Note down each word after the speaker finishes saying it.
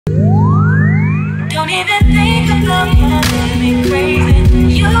even think about you, drive me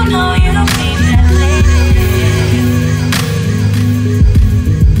crazy. You know you don't need that lady.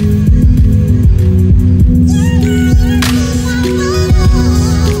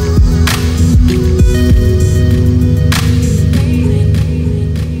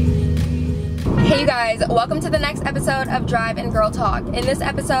 Hey you guys, welcome to the next episode of Drive and Girl Talk. In this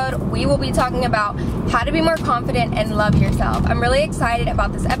episode, we will be talking about how to be more confident and love yourself. I'm really excited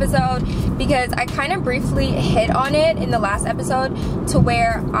about this episode because I kind of briefly hit on it in the last episode to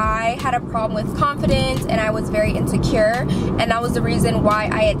where I had a problem with confidence and I was very insecure, and that was the reason why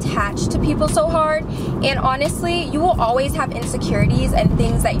I attached to people so hard. And honestly, you will always have insecurities and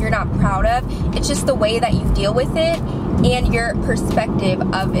things that you're not proud of. It's just the way that you deal with it and your perspective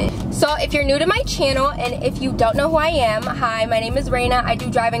of it. So if you're new to my channel and if you don't know who I am, hi, my name is Raina. I do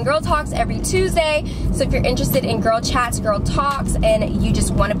Drive and Girl Talks every Tuesday. So if you're interested in girl chats, girl talks, and you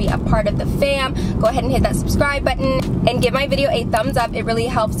just want to be a part of the fam, go ahead and hit that subscribe button and give my video a thumbs up. It really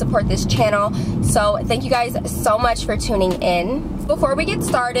helps support this channel. So thank you guys so much for tuning in. Before we get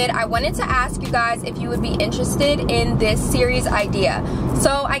started, I wanted to ask you guys if you would be interested in this series idea.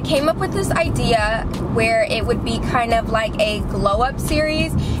 So I came up with this idea where it would be kind of like a glow up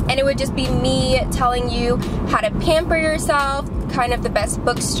series, and it would just be me telling you how to pamper yourself, kind of the best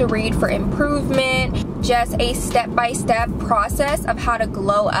books to read for improvement, just a step-by-step process of how to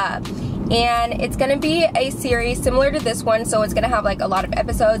glow up. And it's gonna be a series similar to this one, so it's gonna have like a lot of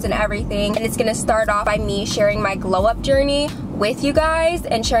episodes and everything, and it's gonna start off by me sharing my glow up journey with you guys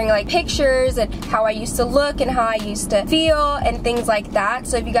and sharing like pictures and how I used to look and how I used to feel and things like that.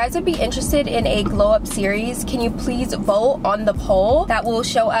 So if you guys would be interested in a glow up series, can you please vote on the poll that will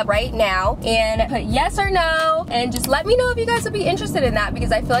show up right now and put yes or no, and just let me know if you guys would be interested in that,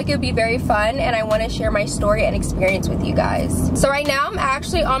 because I feel like it would be very fun and I want to share my story and experience with you guys. So right now I'm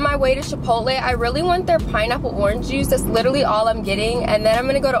actually on my way to Chipotle. I really want their pineapple orange juice. That's literally all I'm getting, and then I'm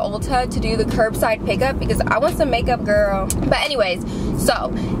gonna go to Ulta to do the curbside pickup because I want some makeup, girl. But anyways,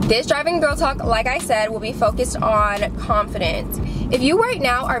 so this Driving Girl Talk, like I said, will be focused on confidence. If you right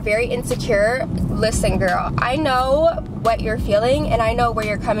now are very insecure, listen girl, I know what you're feeling and I know where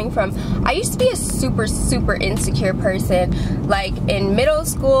you're coming from. I used to be a super insecure person. Like in middle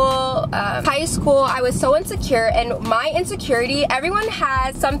school, high school, I was so insecure, and my insecurity, everyone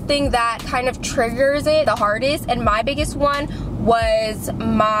has something that kind of triggers it the hardest, and my biggest one was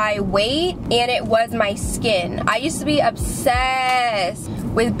my weight and it was my skin. I used to be obsessed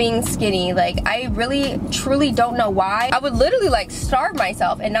with being skinny. Like I really truly don't know why. I would literally like starve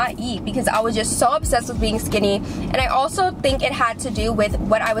myself and not eat because I was just so obsessed with being skinny. And I also think it had to do with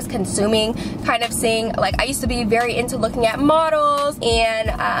what I was consuming, kind of seeing, like I used to be very into looking at models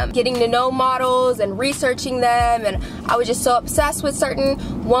and getting to know models and researching them, and I was just so obsessed with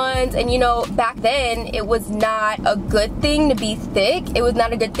certain ones. And you know, back then it was not a good thing to be thick. It was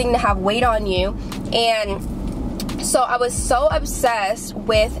not a good thing to have weight on you. And so I was so obsessed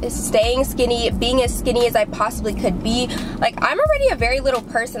with staying skinny, being as skinny as I possibly could be. Like I'm already a very little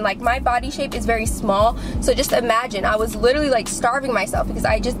person, like my body shape is very small, so just imagine I was literally like starving myself because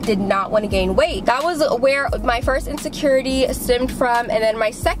I just did not want to gain weight. That was where my first insecurity stemmed from, and then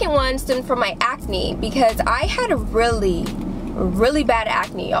my second one stemmed from my acne, because I had a really bad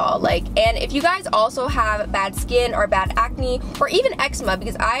acne, y'all. Like, and if you guys also have bad skin or bad acne or even eczema,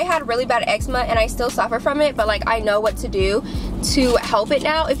 because I had really bad eczema and I still suffer from it, but like I know what to do to help it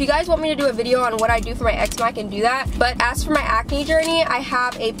now. If you guys want me to do a video on what I do for my eczema, I can do that. But as for my acne journey, I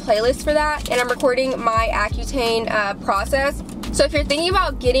have a playlist for that, and I'm recording my Accutane process. So if you're thinking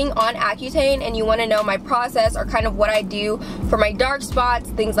about getting on Accutane and you want to know my process or kind of what I do for my dark spots,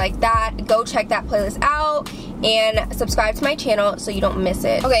 things like that, go check that playlist out and subscribe to my channel so you don't miss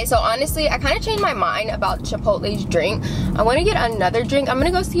it. Okay, so honestly, I kind of changed my mind about Chipotle's drink. I want to get another drink. I'm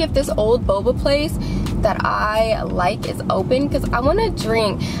going to go see if this old boba place that I like is open, because I want to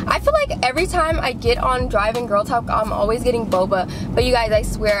drink. I feel like every time I get on Drive and Girl Talk, I'm always getting boba, but you guys, I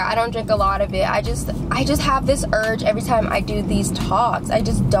swear I don't drink a lot of it. I just have this urge every time I do these talks. I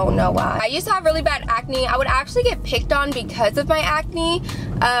just don't know why. I used to have really bad acne. I would actually get picked on because of my acne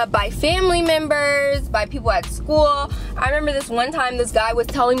by family members, by people at school. I remember this one time this guy was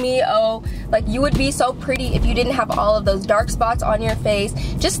telling me, oh, like you would be so pretty if you didn't have all of those dark spots on your face.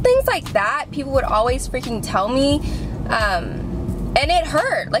 Just things like that people would always freaking tell me. And it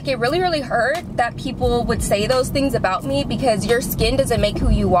hurt. Like it really hurt that people would say those things about me, because your skin doesn't make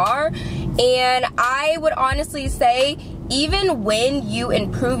who you are. And I would honestly say, even when you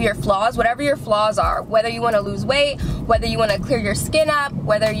improve your flaws, whatever your flaws are, whether you want to lose weight, whether you want to clear your skin up,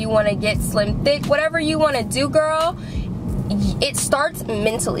 whether you want to get slim thick, whatever you want to do, girl, it starts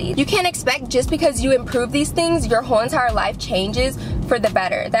mentally. You can't expect just because you improve these things, your whole entire life changes for the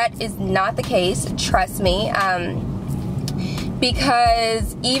better. That is not the case, trust me.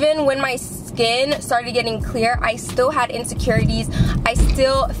 Because even when my skin started getting clear, I still had insecurities. I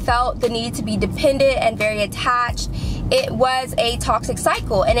still felt the need to be dependent and very attached. It was a toxic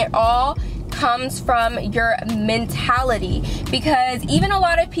cycle, and it all comes from your mentality. Because even a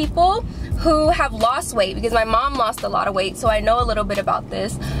lot of people who have lost weight, because my mom lost a lot of weight, so I know a little bit about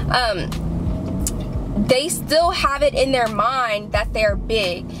this, they still have it in their mind that they're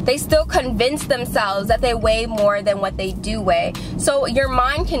big. They still convince themselves that they weigh more than what they do weigh. So your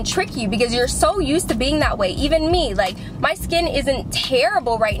mind can trick you because you're so used to being that way. Even me, like, my skin isn't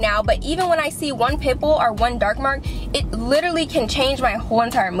terrible right now, but even when I see one pimple or one dark mark, it literally can change my whole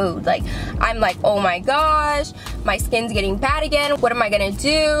entire mood. Like, I'm like, oh my gosh, my skin's getting bad again. What am I gonna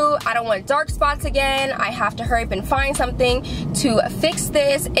do? I don't want dark spots again. I have to hurry up and find something to fix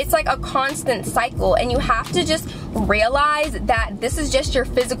this. It's like a constant cycle, and you have to just realize that this is just your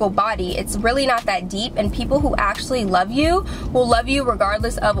physical body. It's really not that deep, and people who actually love you will love you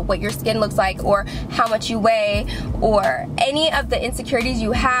regardless of what your skin looks like or how much you weigh or any of the insecurities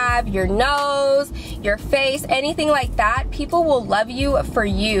you have, your nose, your face, anything like that. People will love you for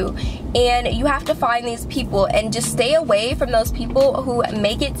you, and you have to find these people and just stay away from those people who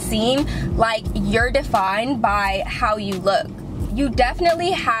make it seem like you're defined by how you look. You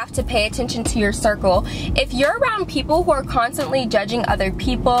definitely have to pay attention to your circle. If you're around people who are constantly judging other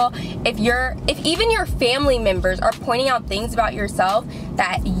people, if even your family members are pointing out things about yourself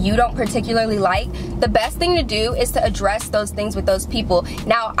that you don't particularly like, the best thing to do is to address those things with those people.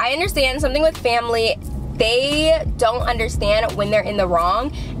 Now, I understand something with family, they don't understand when they're in the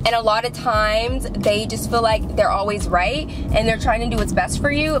wrong, and a lot of times they just feel like they're always right and they're trying to do what's best for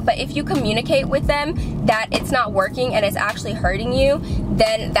you. But if you communicate with them that it's not working and it's actually hurting you,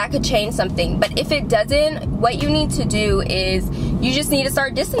 then that could change something. But if it doesn't, what you need to do is you just need to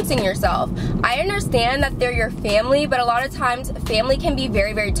start distancing yourself. I understand that they're your family, but a lot of times family can be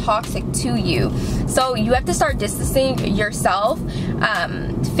very, very toxic to you. So you have to start distancing yourself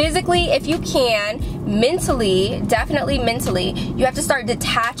physically if you can. Mentally, definitely mentally, you have to start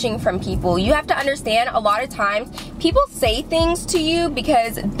detaching from people. You have to understand a lot of times people say things to you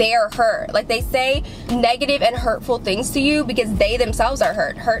because they're hurt. Like, they say negative and hurtful things to you because they themselves are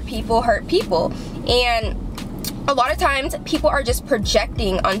hurt. Hurt people hurt people. And a lot of times people are just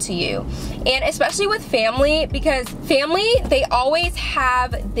projecting onto you, and especially with family, because family, they always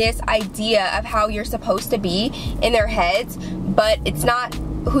have this idea of how you're supposed to be in their heads, but it's not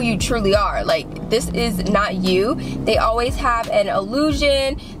who you truly are. Like, this is not you. They always have an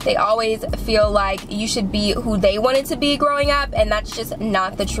illusion. They always feel like you should be who they wanted to be growing up, and that's just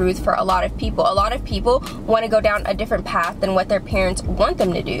not the truth for a lot of people. A lot of people want to go down a different path than what their parents want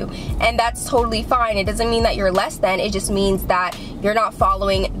them to do, and that's totally fine. It doesn't mean that you're less than. It just means that you're not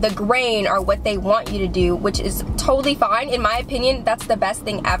following the grain or what they want you to do, which is totally fine. In my opinion, that's the best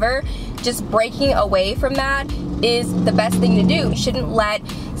thing ever. Just breaking away from that is the best thing to do. You shouldn't let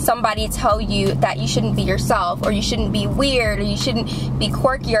somebody tell you that you shouldn't be yourself, or you shouldn't be weird, or you shouldn't be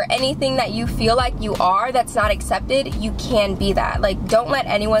quirky, or anything that you feel like you are that's not accepted. You can be that. Like, don't let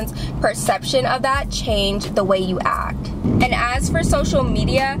anyone's perception of that change the way you act. And as for social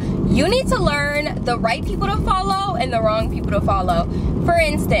media, you need to learn the right people to follow and the wrong people to follow. For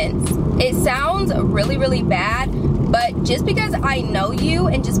instance, it sounds really, really bad, but just because I know you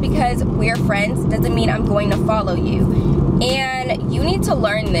and just because we're friends doesn't mean I'm going to follow you. And you need to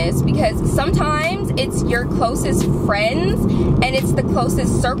learn this, because sometimes it's your closest friends and it's the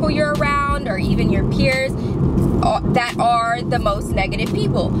closest circle you're around, or even your peers, that are the most negative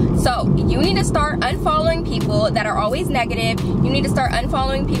people. So you need to start unfollowing people that are always negative. You need to start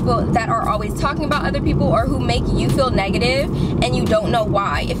unfollowing people that are always talking about other people or who make you feel negative and you don't know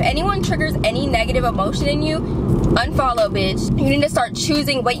why. If anyone triggers any negative emotion in you, unfollow, bitch. You need to start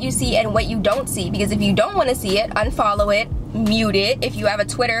choosing what you see and what you don't see, because if you don't want to see it, unfollow it, mute it. If you have a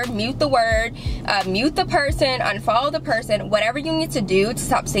Twitter, mute the word, mute the person, unfollow the person. Whatever you need to do to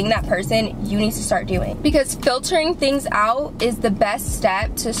stop seeing that person, you need to start doing, because filtering things out is the best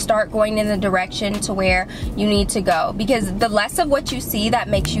step to start going in the direction to where you need to go. Because the less of what you see that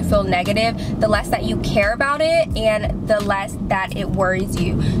makes you feel negative, the less that you care about it, and the less that it worries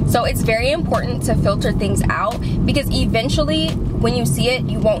you. So it's very important to filter things out, because eventually when you see it,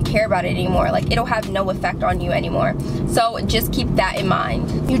 you won't care about it anymore. Like, it'll have no effect on you anymore. So just keep that in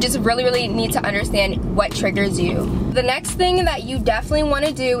mind. You just really need to understand what triggers you. The next thing that you definitely want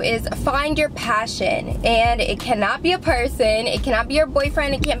to do is find your passion. And it cannot be a person, it cannot be your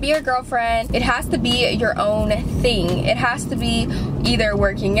boyfriend, it can't be your girlfriend. It has to be your own thing. It has to be either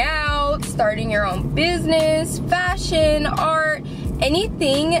working out, starting your own business, fashion, art,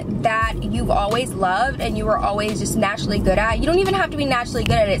 anything that you've always loved and you were always just naturally good at. You don't even have to be naturally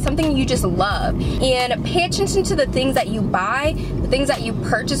good at it. Something you just love. And pay attention to the things that you buy, the things that you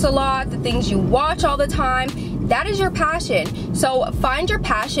purchase a lot, the things you watch all the time. That is your passion. So find your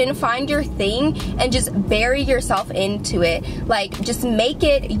passion, find your thing, and just bury yourself into it. Like, just make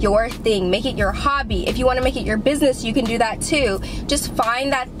it your thing, make it your hobby. If you want to make it your business, you can do that too. Just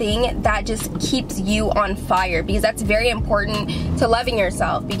find that thing that just keeps you on fire, because that's very important to loving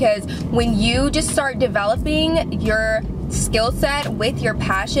yourself. Because when you just start developing your skill set with your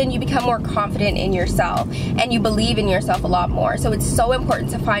passion, you become more confident in yourself and you believe in yourself a lot more. So it's so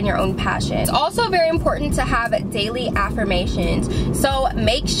important to find your own passion. It's also very important to have daily affirmations. So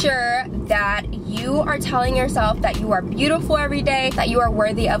make sure that you are telling yourself that you are beautiful every day, that you are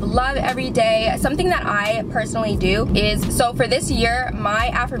worthy of love every day. Something that I personally do is, so for this year,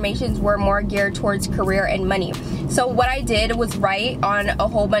 my affirmations were more geared towards career and money. So what I did was write on a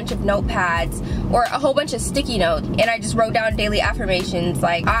whole bunch of notepads or a whole bunch of sticky notes, and I just wrote down daily affirmations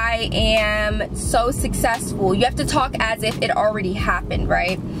like, I am so successful. You have to talk as if it already happened,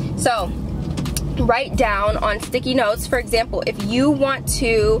 right? So write down on sticky notes, for example, if you want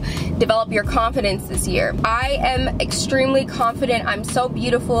to develop your confidence this year, I am extremely confident, I'm so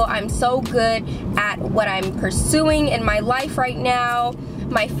beautiful, I'm so good at what I'm pursuing in my life right now.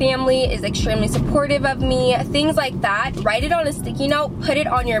 My family is extremely supportive of me, things like that. Write it on a sticky note, put it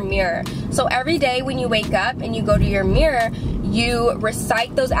on your mirror. So every day when you wake up and you go to your mirror, you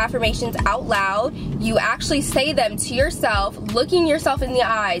recite those affirmations out loud. You actually say them to yourself, looking yourself in the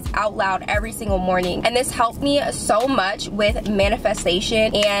eyes out loud every single morning. And this helped me so much with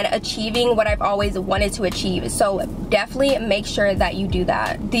manifestation and achieving what I've always wanted to achieve. So definitely make sure that you do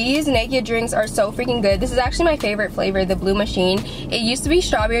that. These naked drinks are so freaking good. This is actually my favorite flavor, the Blue Machine. It used to be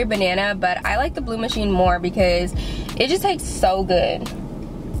strawberry banana, but I like the Blue Machine more because it just tastes so good.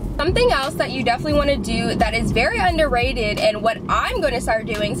 Something else that you definitely want to do that is very underrated, and what I'm going to start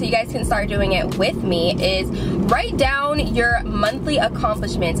doing so you guys can start doing it with me, is write down your monthly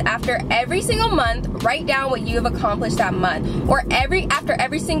accomplishments. After every single month, write down what you have accomplished that month, or after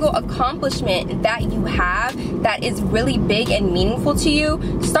every single accomplishment that you have that is really big and meaningful to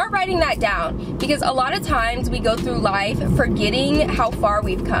you, start writing that down. Because a lot of times we go through life forgetting how far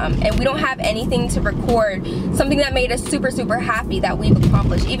we've come, and we don't have anything to record something that made us super happy that we've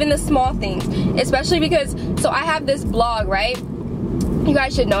accomplished, even the small things. Especially because, so I have this blog, right? You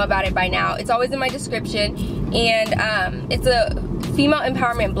guys should know about it by now. It's always in my description, and it's a female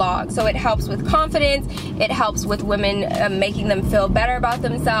empowerment blog. So it helps with confidence, it helps with women making them feel better about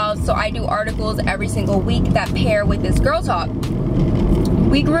themselves. So I do articles every single week that pair with this girl talk.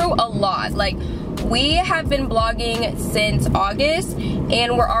 We grew a lot. Like, we have been blogging since August,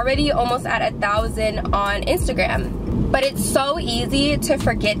 and we're already almost at 1,000 on Instagram. But it's so easy to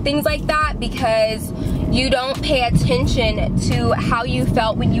forget things like that because you don't pay attention to how you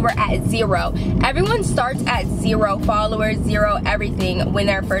felt when you were at 0. Everyone starts at 0 followers, 0 everything when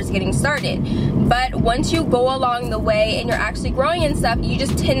they're first getting started. But once you go along the way and you're actually growing and stuff, you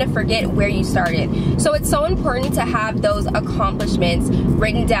just tend to forget where you started. So it's so important to have those accomplishments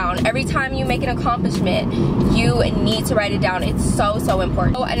written down. Every time you make an accomplishment, you need to write it down. It's so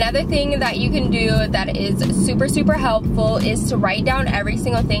important. So another thing that you can do that is super helpful is to write down every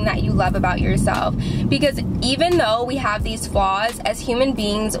single thing that you love about yourself. Because even though we have these flaws, as human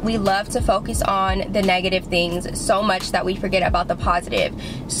beings, we love to focus on the negative things so much that we forget about the positive.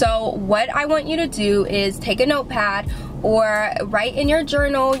 So what I want you to do is take a notepad or write in your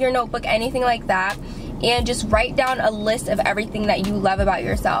journal, your notebook, anything like that, and just write down a list of everything that you love about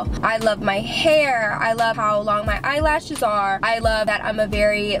yourself. I love my hair. I love how long my eyelashes are. I love that I'm a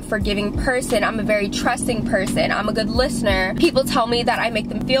very forgiving person. I'm a very trusting person. I'm a good listener. People tell me that I make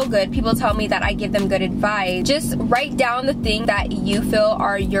them feel good. People tell me that I give them good advice. Just write down the things that you feel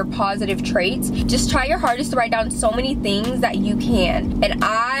are your positive traits. Just try your hardest to write down so many things that you can. And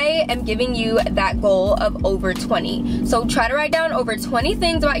I am giving you that goal of over 20. So try to write down over 20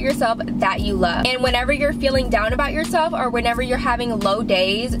 things about yourself that you love. And whenever whenever you're feeling down about yourself or whenever you're having low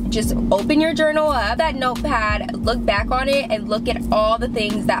days, just open your journal up, that notepad, look back on it and look at all the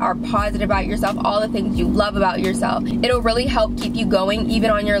things that are positive about yourself, all the things you love about yourself. It'll really help keep you going even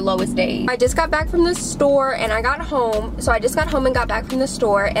on your lowest days. I just got back from the store and I got home. So I just got home and got back from the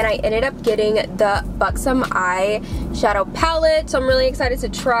store and I ended up getting the Buxom Eye Shadow Palette. So I'm really excited to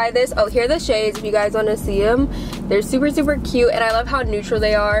try this. Oh, here are the shades if you guys want to see them. They're super, super cute and I love how neutral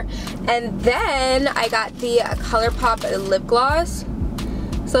they are. And then I got the ColourPop lip gloss.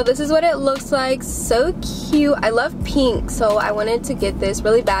 So this is what it looks like. So cute. I love pink, so I wanted to get this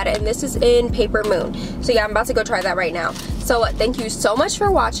really bad. And this is in Paper Moon. So yeah, I'm about to go try that right now. So thank you so much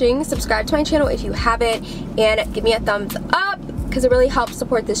for watching. Subscribe to my channel if you haven't. And give me a thumbs up because it really helps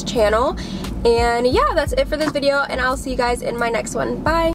support this channel. And yeah, that's it for this video. And I'll see you guys in my next one. Bye.